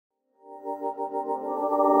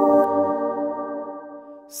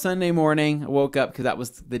Sunday morning, I woke up because that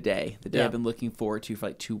was the day Yeah. I've been looking forward to for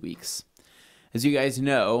like 2 weeks. As you guys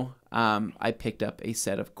know, I picked up a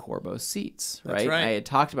set of Corbeau seats, right? That's right. I had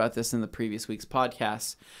talked about this in the previous week's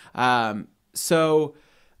podcast. So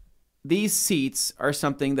these seats are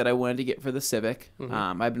something that I wanted to get for the Civic.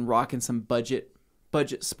 I've been rocking some budget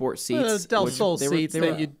sports seats. Del which Sol they were- seats they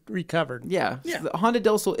that were- you recovered. Yeah, Yeah. the Honda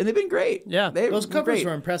Del Sol, and they've been great. Yeah. Those been covers great.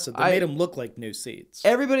 were impressive. They made them look like new seats.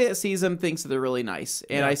 Everybody that sees them thinks that they're really nice.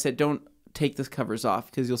 And Yeah. I said, don't take the covers off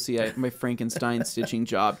because you'll see my Frankenstein stitching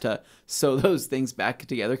job to sew those things back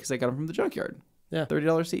together because I got them from the junkyard. Yeah.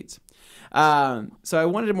 $30 seats. So I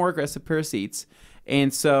wanted a more aggressive pair of seats.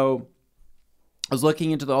 And so I was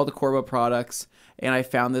looking into all the Corbeau products, and I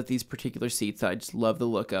found that these particular seats that I just love the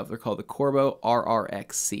look of, they're called the Corbeau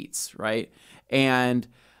RRX seats, right? And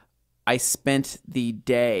I spent the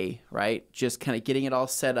day, right, just kind of getting it all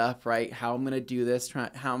set up, right, how I'm going to do this,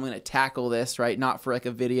 how I'm going to tackle this, right, not for like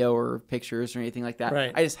a video or pictures or anything like that.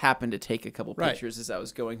 Right. I just happened to take a couple Right. pictures as I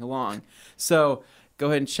was going along. So go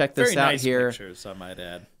ahead and check this Very out nice here. pictures, I might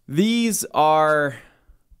add. These are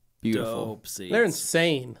beautiful. Dope seats. They're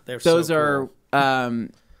insane. They're Those so are cool.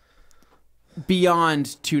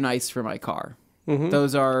 beyond too nice for my car.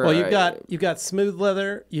 Those are Well, you've got smooth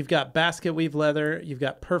leather, you've got basket weave leather, you've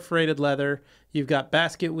got perforated leather, you've got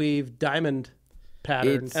basket weave diamond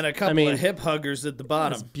patterns, and a couple of hip huggers at the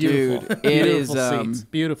bottom. beautiful, Dude, it beautiful is, seats,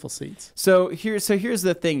 beautiful seats. So here's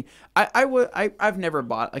the thing. I've never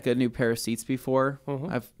bought like a new pair of seats before.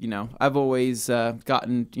 I've always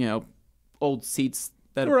gotten old seats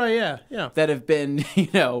that Right? Yeah. that have been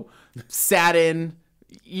satin.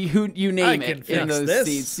 You name I it can fix in those this.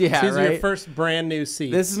 seats. Yeah, These are right. your first brand new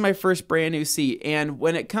seats. This is my first brand new seat, and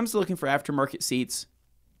when it comes to looking for aftermarket seats,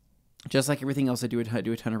 just like everything else, I do a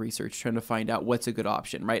ton of research trying to find out what's a good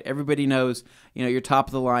option, right? Everybody knows, your top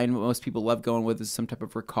of the line, what most people love going with is some type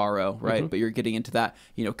of Recaro, right? But you're getting into that,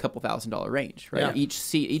 couple $1,000 range, right? Yeah. Each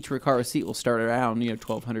Recaro seat will start around,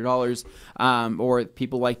 $1,200. Or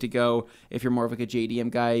people like to go, if you're more of like a JDM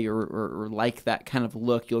guy or like that kind of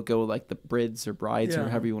look, you'll go like the Brids or Brides or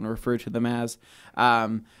however you want to refer to them as.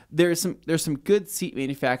 There's some good seat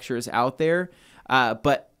manufacturers out there,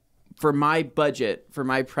 but for my budget, for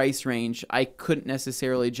my price range, I couldn't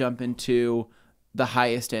necessarily jump into the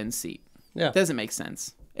highest end seat. Yeah. It doesn't make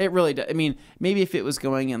sense. It really does. I mean, maybe if it was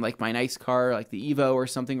going in like my nice car, like the Evo or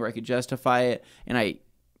something where I could justify it and I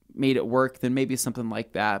made it work, then maybe something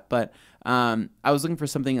like that. But I was looking for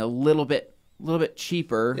something a little bit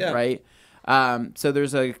cheaper, right? So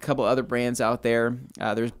there's a couple other brands out there.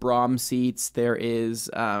 There's Braum seats. There is,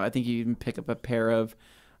 I think you can pick up a pair of,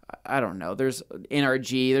 I don't know. There's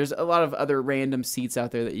NRG. There's a lot of other random seats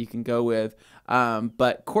out there that you can go with.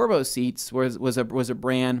 But Corbeau seats was a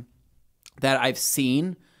brand that I've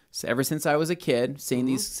seen ever since I was a kid, seeing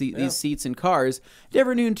these seats in cars.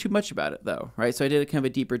 Never knew too much about it though, right? So I did a kind of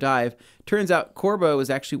a deeper dive. Turns out Corbeau is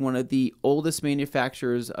actually one of the oldest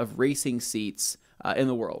manufacturers of racing seats in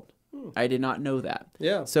the world. I did not know that.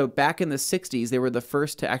 Yeah. So back in the 60s, they were the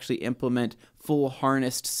first to actually implement full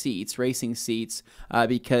harnessed seats, racing seats,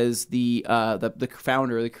 because the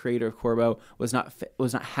founder, the creator of Corbeau, was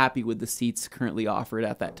not happy with the seats currently offered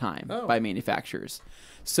at that time by manufacturers.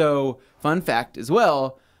 So fun fact as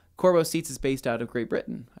well, Corbeau seats is based out of Great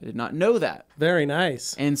Britain. I did not know that. Very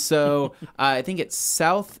nice. And so I think it's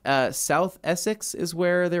South Essex is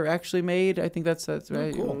where they're actually made. I think that's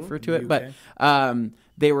right. cool. Refer to it, UK. but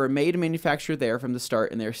they were made and manufactured there from the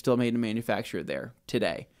start, and they're still made and manufactured there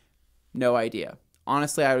today. No idea.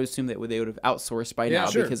 Honestly, I would assume that they would have outsourced by now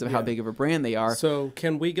sure. because of how big of a brand they are. So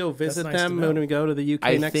can we go visit nice to them know. when we go to the UK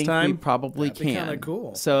I next think time? we probably That'd be can. kinda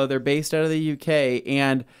cool. So they're based out of the UK,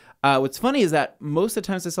 and what's funny is that most of the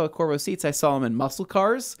times I saw Corbeau seats, I saw them in muscle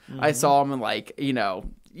cars. I saw them in like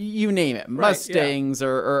you name it, Mustangs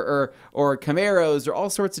or Camaros or all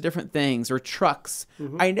sorts of different things, or trucks.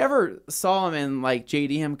 I never saw them in like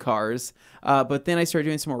JDM cars, but then I started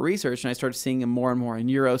doing some more research and I started seeing them more and more in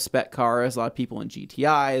Euro spec cars, a lot of people in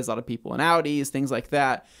GTIs, a lot of people in Audis, things like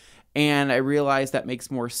that. And I realized that makes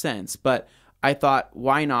more sense. But I thought,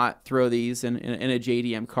 why not throw these in a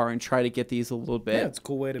JDM car and try to get these a little bit, Yeah, it's a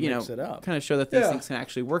cool way to mix it up. kind of show that these things can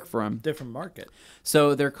actually work for them. Different market.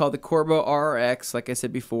 So they're called the Corbeau RRX, like I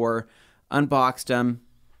said before. Unboxed them.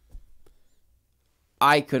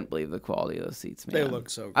 I couldn't believe the quality of those seats, man. They look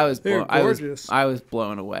so good. They're gorgeous. I was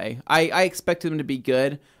blown away. I expected them to be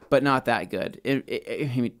good, but not that good. I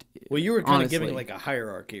mean, Well, you were kind of honestly, giving like a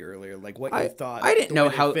hierarchy earlier, like what you thought. I didn't the know way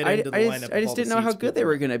they how fit I into the lineup of just all didn't the know how seats good they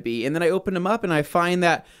were going to be. And then I opened them up and I find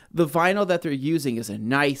that the vinyl that they're using is a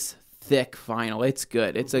nice thick vinyl. It's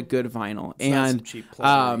good. It's a good vinyl. It's not some cheap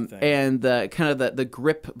pleasure thing. And the kind of the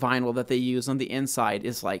grip vinyl that they use on the inside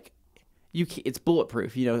is like it's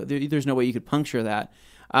bulletproof. You know, there's no way you could puncture that.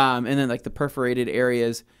 And then like the perforated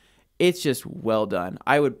areas, it's just well done.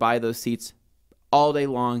 I would buy those seats all day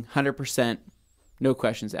long, 100%, no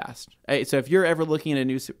questions asked. So if you're ever looking at a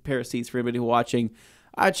new pair of seats for anybody watching,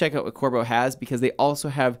 I'd check out what Corbeau has, because they also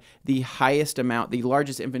have the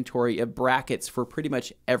largest inventory of brackets for pretty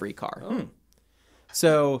much every car. Oh.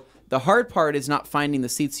 So the hard part is not finding the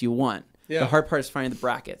seats you want. Yeah. The hard part is finding the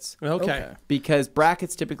brackets. Okay. Because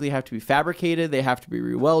brackets typically have to be fabricated, they have to be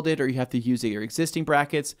rewelded, or you have to use your existing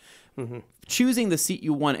brackets. Mm-hmm. Choosing the seat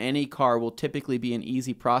you want in any car will typically be an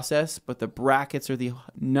easy process, but the brackets are the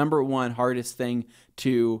number one hardest thing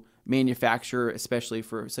to manufacture, especially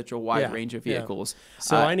for such a wide range of vehicles.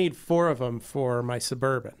 So I need 4 of them for my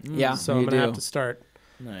Suburban. Yeah, so I'm gonna have to start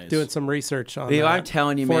doing some research on that. I'm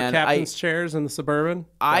telling you, 4 man, captain's chairs in the Suburban.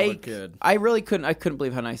 I really couldn't. I couldn't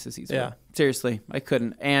believe how nice the seats were. Seriously, I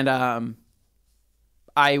couldn't. And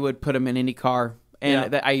I would put them in any car.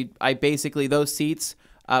 And I basically, those seats,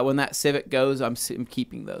 when that Civic goes, I'm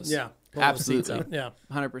keeping those. Yeah, absolutely. Yeah,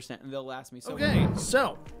 100%, and they'll last me so long. Okay,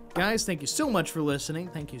 so guys, thank you so much for listening.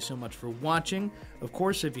 Thank you so much for watching. Of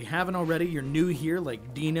course, if you haven't already, you're new here,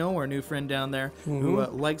 like Dino, our new friend down there, who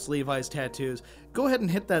likes Levi's tattoos. Go ahead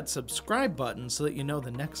and hit that subscribe button so that you know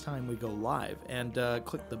the next time we go live. And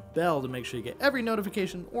click the bell to make sure you get every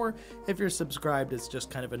notification. Or if you're subscribed, it's just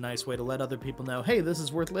kind of a nice way to let other people know, hey, this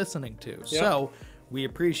is worth listening to. Yep. So we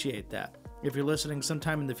appreciate that. If you're listening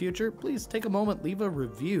sometime in the future, please take a moment, leave a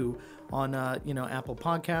review on Apple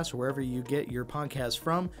Podcasts or wherever you get your podcast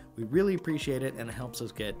from. We really appreciate it, and it helps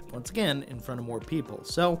us get, once again, in front of more people.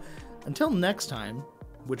 So until next time,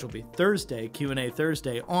 which will be Thursday, Q&A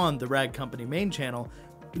Thursday on the Rag Company main channel,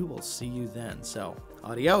 we will see you then. So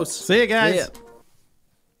adios. See you guys. See ya.